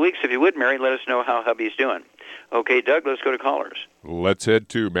every couple of weeks if you would, Mary. Let us know how hubby's doing. Okay, Doug, let's go to callers. Let's head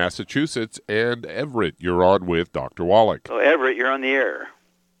to Massachusetts. And Everett, you're on with Dr. Wallach. So, Everett, you're on the air.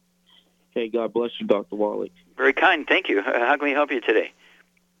 Hey, God bless you, Dr. Wallach. Very kind, thank you. How can we help you today?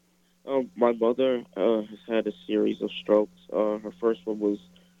 My mother has had a series of strokes. Her first one was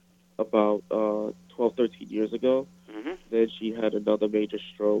about 12, 13 years ago. Mm-hmm. Then she had another major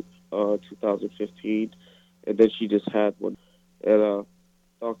stroke 2015, and then she just had one. And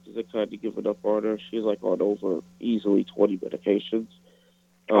doctors are kind of giving up on her. She's like on over easily 20 medications.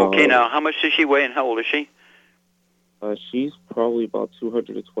 Okay, now how much does she weigh and how old is she? She's probably about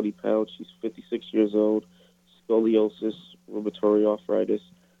 220 pounds. She's 56 years old, scoliosis, rheumatoid arthritis,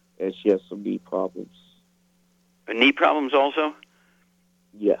 and she has some knee problems. Knee problems also?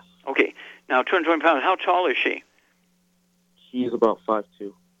 Yes. Okay, now 220 pounds, how tall is she? She's about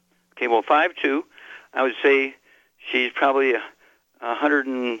 5'2". Okay, well, 5'2", I would say she's probably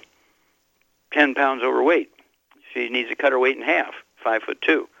 110 pounds overweight. She needs to cut her weight in half,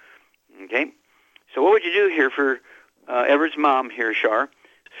 5'2". Okay, so what would you do here for Everett's mom here, Shar?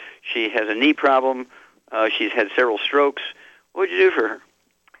 She has a knee problem. She's had several strokes. What would you do for her?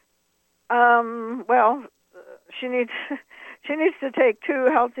 Well, she needs to take 2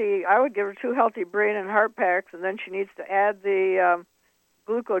 healthy. I would give her 2 healthy brain and heart packs, and then she needs to add the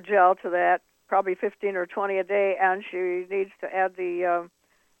glucogel to that, probably 15 or 20 a day, and she needs to add the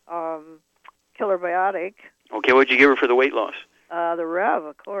killer biotic. Okay, what'd you give her for the weight loss? The Rev,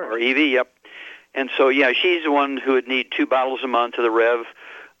 of course. Or EV, yep. And so, yeah, she's the one who would need 2 bottles a month of the Rev,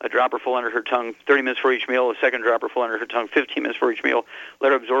 a dropper full under her tongue, 30 minutes for each meal, a second dropper full under her tongue, 15 minutes for each meal.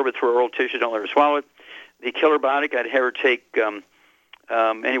 Let her absorb it through her oral tissue, don't let her swallow it. The killer biotic, I'd have her take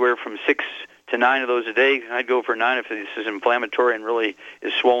anywhere from 6 to 9 of those a day. I'd go for 9 if this is inflammatory and really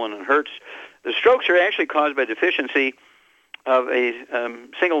is swollen and hurts. The strokes are actually caused by deficiency of a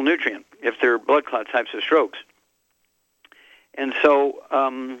single nutrient, if they're blood clot types of strokes. And so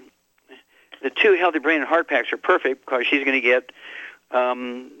the 2 Healthy Brain and Heart Packs are perfect because she's going to get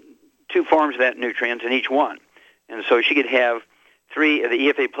 2 forms of that nutrient in each one. And so she could have 3 of the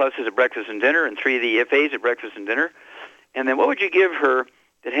EFA pluses at breakfast and dinner and 3 of the EFAs at breakfast and dinner. And then what would you give her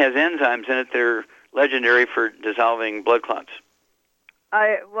that has enzymes in it that are legendary for dissolving blood clots?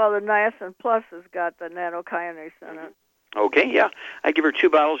 Well, the Niacin Plus has got the nanokinase in it. Okay, yeah. I give her 2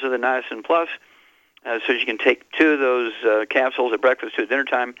 bottles of the Niacin Plus, so she can take 2 of those capsules at breakfast to dinner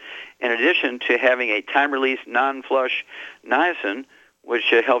time, in addition to having a time-release, non-flush niacin,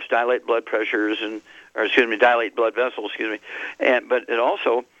 which helps dilate blood pressures dilate blood vessels, but it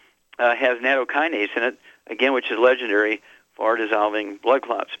also has nattokinase in it, again, which is legendary for dissolving blood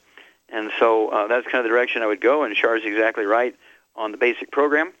clots. And so that's kind of the direction I would go, and Char's exactly right on the basic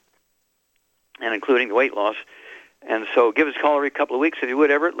program, and including the weight loss. And so give us a call every couple of weeks if you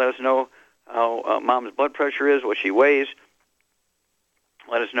would, Everett. Let us know how Mom's blood pressure is, what she weighs.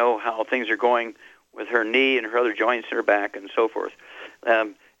 Let us know how things are going with her knee and her other joints in her back and so forth.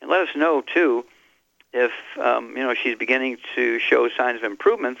 And let us know, too, if she's beginning to show signs of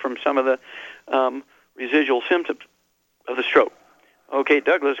improvement from some of the residual symptoms of the stroke. Okay,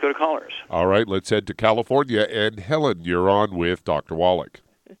 Doug, let's go to callers. All right, let's head to California. And Helen, you're on with Dr. Wallach.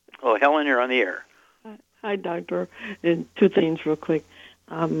 Oh, Helen, you're on the air. Hi, doctor. And 2 things real quick.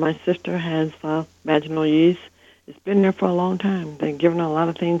 My sister has vaginal yeast. It's been there for a long time. They've given her a lot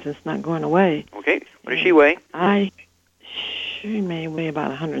of things. It's not going away. Okay. What does she weigh? She may weigh about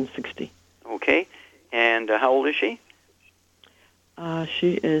 160. Okay. And how old is she?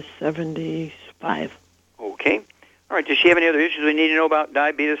 She is 75. Okay. All right. Does she have any other issues we need to know about?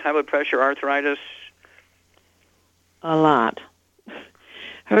 Diabetes, high blood pressure, arthritis? A lot.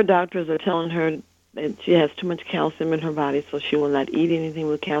 Her doctors are telling her that she has too much calcium in her body, so she will not eat anything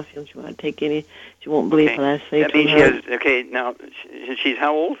with calcium. She will not take any. She won't bleed for that. That means she has. Okay. Now, she's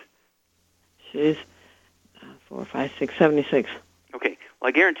how old? She's 4, 5, 6, 76. Okay. Well,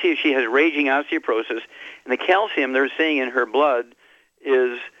 I guarantee you she has raging osteoporosis, and the calcium they're seeing in her blood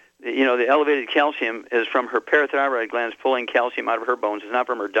is, the elevated calcium is from her parathyroid glands pulling calcium out of her bones. It's not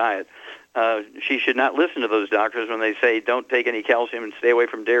from her diet. She should not listen to those doctors when they say don't take any calcium and stay away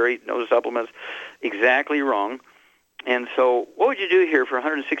from dairy, no supplements. Exactly wrong. And so what would you do here for a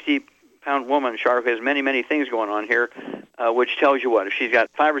 160-pound woman, Char, who has many, many things going on here, which tells you what? If she's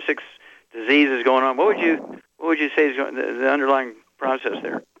got 5 or 6 diseases going on, what would you say is the underlying process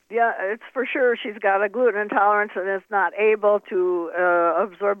there? Yeah, it's for sure she's got a gluten intolerance and is not able to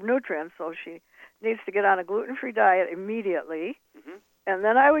absorb nutrients, so she needs to get on a gluten-free diet immediately. Mm-hmm. And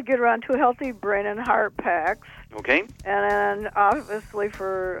then I would get her on 2 Healthy Brain and Heart Packs. Okay. And then obviously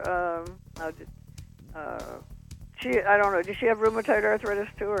for I don't know, does she have rheumatoid arthritis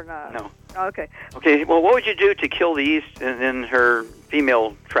too or not? No. Okay. Okay, well, what would you do to kill the yeast in her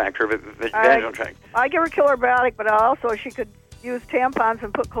female tract, her vaginal tract? I give her Killer Biotic, but also she could use tampons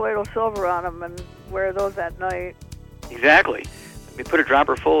and put colloidal silver on them and wear those at night. Exactly. We put a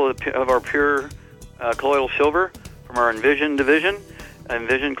dropper full of our pure colloidal silver from our Envision division,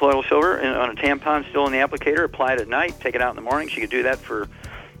 Envision colloidal silver, on a tampon still in the applicator, apply it at night, take it out in the morning. She could do that for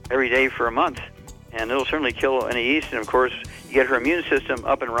every day for a month, and it'll certainly kill any yeast. And, of course, you get her immune system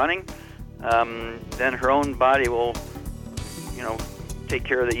up and running, then her own body will, take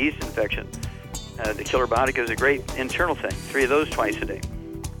care of the yeast infection. The Killer Biotic is a great internal thing. 3 of those twice a day.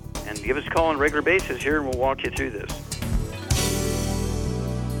 And give us a call on a regular basis here, and we'll walk you through this.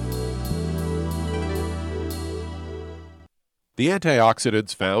 The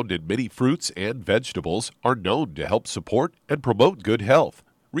antioxidants found in many fruits and vegetables are known to help support and promote good health.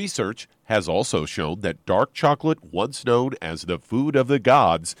 Research has also shown that dark chocolate, once known as the food of the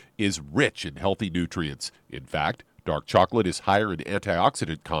gods, is rich in healthy nutrients. In fact, dark chocolate is higher in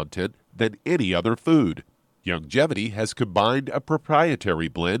antioxidant content than any other food. Youngevity has combined a proprietary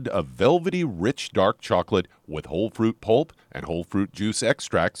blend of velvety rich dark chocolate with whole fruit pulp and whole fruit juice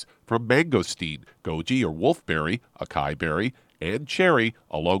extracts from mangosteen, goji or wolfberry, acai berry, and cherry,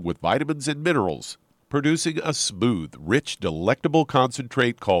 along with vitamins and minerals, producing a smooth, rich, delectable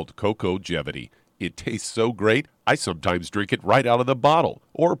concentrate called Cocogevity. It tastes so great, I sometimes drink it right out of the bottle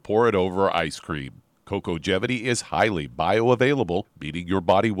or pour it over ice cream. Cocogevity is highly bioavailable, meaning your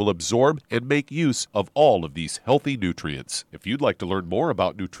body will absorb and make use of all of these healthy nutrients. If you'd like to learn more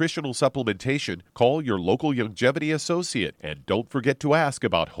about nutritional supplementation, call your local Youngevity associate, and don't forget to ask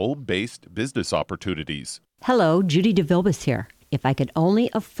about home-based business opportunities. Hello, Judy DeVilbus here. If I could only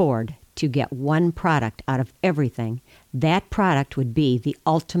afford to get one product out of everything, that product would be the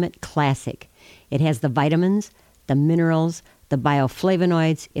Ultimate Classic. It has the vitamins, the minerals, the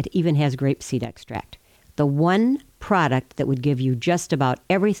bioflavonoids. It even has grapeseed extract. The one product that would give you just about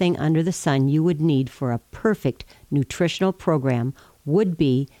everything under the sun you would need for a perfect nutritional program would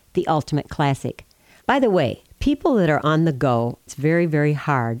be the Ultimate Classic. By the way, people that are on the go, it's very, very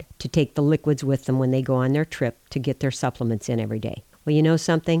hard to take the liquids with them when they go on their trip to get their supplements in every day. Well, you know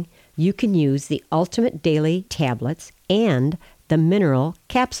something? You can use the Ultimate Daily tablets and the mineral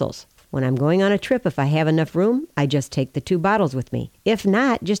capsules. When I'm going on a trip, if I have enough room, I just take the 2 bottles with me. If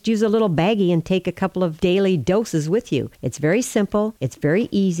not, just use a little baggie and take a couple of daily doses with you. It's very simple. It's very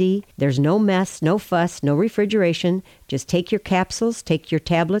easy. There's no mess, no fuss, no refrigeration. Just take your capsules, take your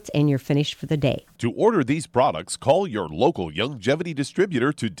tablets, and you're finished for the day. To order these products, call your local Youngevity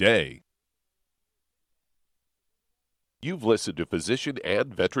distributor today. You've listened to physician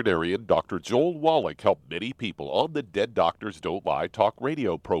and veterinarian Dr. Joel Wallach help many people on the Dead Doctors Don't Lie talk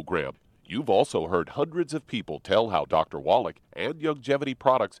radio program. You've also heard hundreds of people tell how Dr. Wallach and Youngevity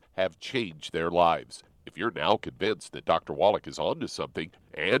products have changed their lives. If you're now convinced that Dr. Wallach is onto something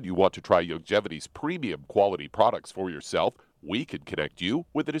and you want to try Youngevity's premium quality products for yourself, we can connect you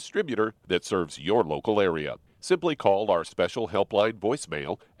with a distributor that serves your local area. Simply call our special helpline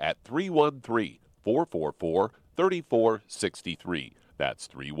voicemail at 313-444-3463. That's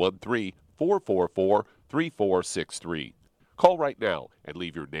 313-444-3463. Call right now and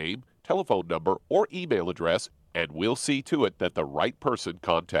leave your name, telephone number, or email address, and we'll see to it that the right person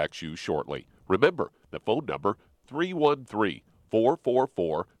contacts you shortly. Remember, the phone number,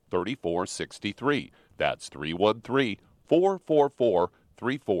 313-444-3463. That's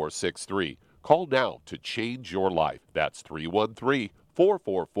 313-444-3463. Call now to change your life. That's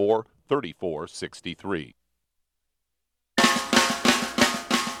 313-444-3463.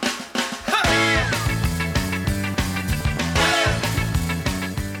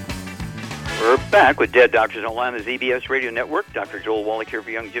 We're back with Dead Doctors Don't Lie on the ZBS Radio Network. Dr. Joel Wallach here for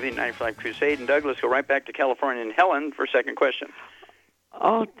Youngevity 95 Crusade. And Doug, let's go right back to California and Helen for a second question.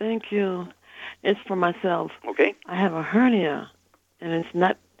 Oh, thank you. It's for myself. Okay. I have a hernia, and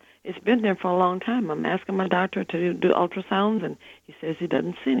it's been there for a long time. I'm asking my doctor to do ultrasounds, and he says he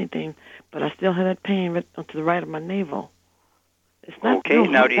doesn't see anything, but I still have that pain right to the right of my navel. It's not okay.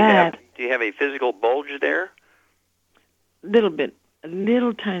 Now, do bad. you have a physical bulge there? Little bit, a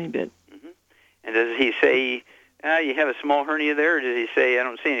little tiny bit. And does he say, you have a small hernia there, or does he say, I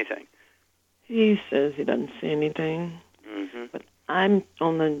don't see anything? He says he doesn't see anything. Mm-hmm. But I'm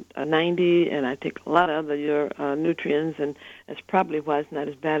on the 90, and I take a lot of other nutrients, and that's probably why it's not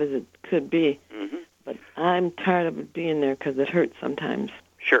as bad as it could be. Mm-hmm. But I'm tired of it being there because it hurts sometimes.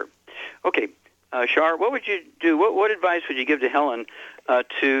 Sure. Okay. Shar, what would you do? What advice would you give to Helen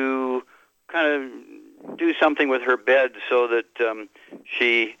to kind of do something with her bed so that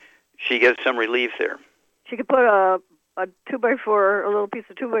she gets some relief there? She could put a 2x4, a little piece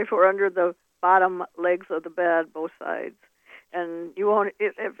of 2x4 under the bottom legs of the bed, both sides, and you won't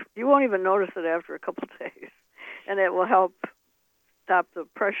even notice it after a couple of days, and it will help stop the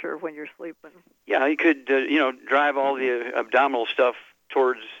pressure when you're sleeping. Yeah, you could drive all the abdominal stuff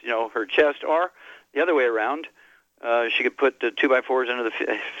towards her chest, or the other way around. She could put the 2x4s under the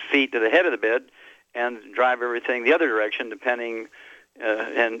feet to the head of the bed and drive everything the other direction, depending.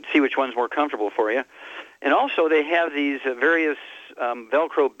 And see which one's more comfortable for you. And also, they have these various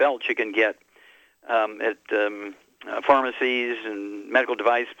Velcro belts you can get at pharmacies and medical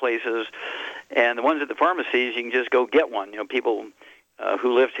device places. And the ones at the pharmacies, you can just go get one. People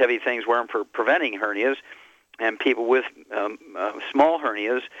who lift heavy things wear them for preventing hernias, and people with small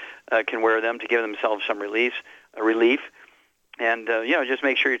hernias can wear them to give themselves some relief. And, just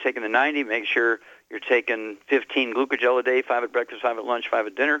make sure you're taking the 90, make sure you're taking 15 glucogel a day, 5 at breakfast, 5 at lunch, 5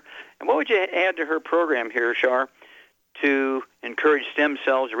 at dinner. And what would you add to her program here, Shar, to encourage stem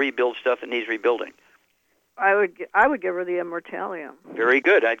cells to rebuild stuff that needs rebuilding? I would give her the Immortalium. Very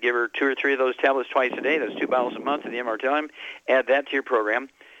good. I'd give her 2 or 3 of those tablets twice a day. That's 2 bottles a month of the Immortalium. Add that to your program.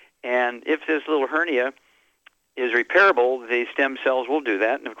 And if this little hernia is repairable, the stem cells will do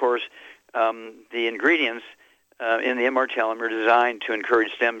that. And, of course, the ingredients in the Immortalium are designed to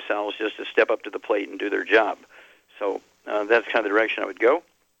encourage stem cells just to step up to the plate and do their job. So that's kind of the direction I would go.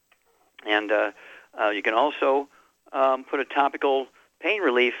 And you can also put a topical pain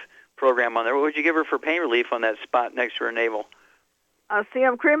relief program on there. What would you give her for pain relief on that spot next to her navel?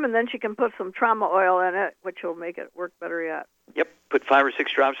 CM cream, and then she can put some trauma oil in it, which will make it work better yet. Yep. Put 5 or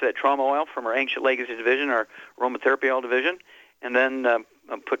 6 drops of that trauma oil from our Ancient Legacy division, our aromatherapy oil division, and then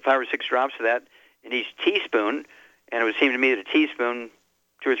put 5 or 6 drops of that in each teaspoon, and it would seem to me that a teaspoon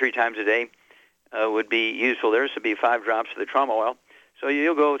 2 or 3 times a day would be useful there. So it'd be 5 drops of the trauma oil. So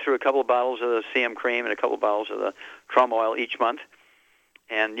you'll go through a couple of bottles of the CM cream and a couple of bottles of the trauma oil each month,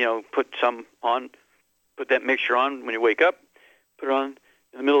 and put that mixture on when you wake up, put it on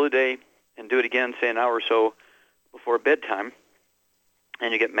in the middle of the day, and do it again, say an hour or so before bedtime,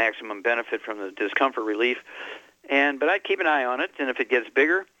 and you get maximum benefit from the discomfort relief. But I'd keep an eye on it, and if it gets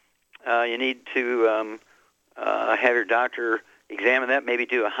bigger, you need to have your doctor examine that, maybe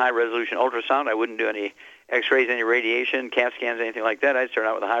do a high-resolution ultrasound. I wouldn't do any X-rays, any radiation, CAT scans, anything like that. I'd start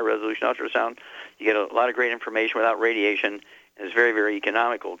out with a high-resolution ultrasound. You get a lot of great information without radiation, and it's very, very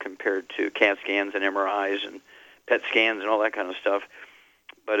economical compared to CAT scans and MRIs and PET scans and all that kind of stuff.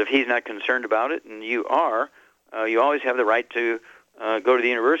 But if he's not concerned about it, and you are, you always have the right to go to the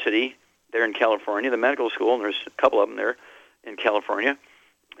university there in California, the medical school, and there's a couple of them there in California,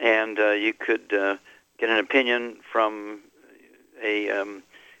 and you could get an opinion from a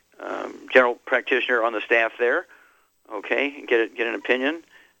general practitioner on the staff there, okay, get an opinion,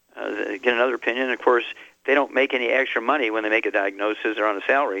 get another opinion. Of course, they don't make any extra money when they make a diagnosis. They're on a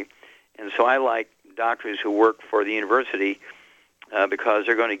salary. And so I like doctors who work for the university because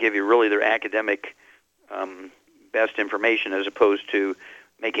they're going to give you really their academic best information as opposed to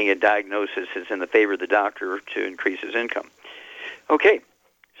making a diagnosis that's in the favor of the doctor to increase his income. Okay,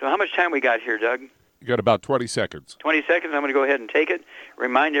 so how much time we got here, Doug? You got about 20 seconds. 20 seconds. I'm going to go ahead and take it.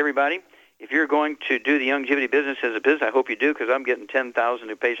 Remind everybody, if you're going to do the Youngevity business as a business, I hope you do, because I'm getting 10,000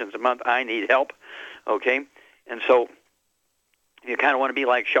 new patients a month. I need help, okay? And so if you kind of want to be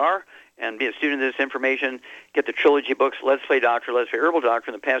like Shar and be a student of this information, get the trilogy books, Let's Play Doctor, Let's Play Herbal Doctor,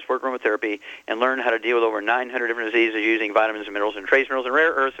 and the Passport Aromatherapy, and learn how to deal with over 900 different diseases using vitamins and minerals and trace minerals and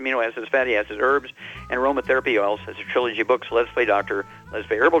rare earths, amino acids, fatty acids, herbs, and aromatherapy oils. That's the trilogy books, Let's Play Doctor, Let's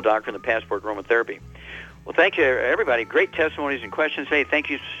Play Herbal Doctor, and the Passport Aromatherapy. Well, thank you, everybody. Great testimonies and questions today.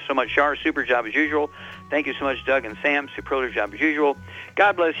 Thank you so much, Shar. Super job as usual. Thank you so much, Doug and Sam. Superlative job as usual.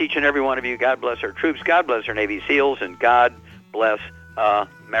 God bless each and every one of you. God bless our troops. God bless our Navy SEALs. And God bless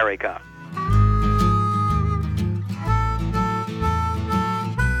America.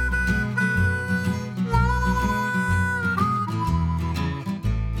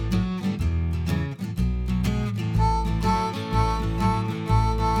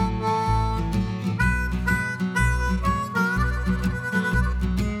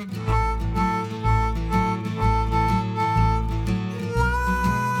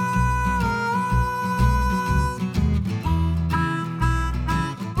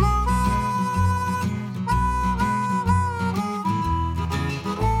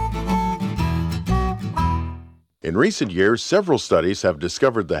 In recent years, several studies have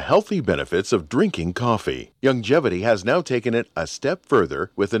discovered the healthy benefits of drinking coffee. Youngevity has now taken it a step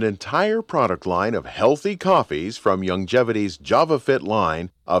further with an entire product line of healthy coffees from Youngevity's JavaFit line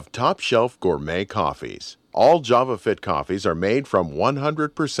of top-shelf gourmet coffees. All JavaFit coffees are made from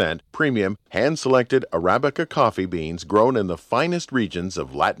 100% premium, hand-selected Arabica coffee beans grown in the finest regions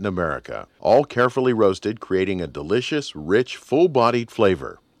of Latin America, all carefully roasted, creating a delicious, rich, full-bodied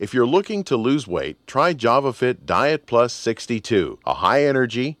flavor. If you're looking to lose weight, try JavaFit Diet Plus 62, a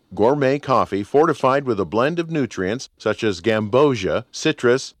high-energy, gourmet coffee fortified with a blend of nutrients such as gambosia,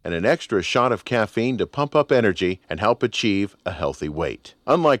 citrus, and an extra shot of caffeine to pump up energy and help achieve a healthy weight.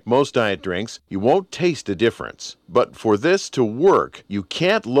 Unlike most diet drinks, you won't taste a difference. But for this to work, you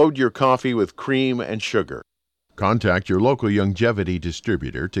can't load your coffee with cream and sugar. Contact your local Youngevity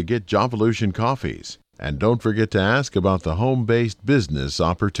distributor to get Jovolution coffees. And don't forget to ask about the home-based business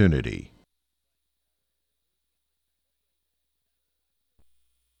opportunity.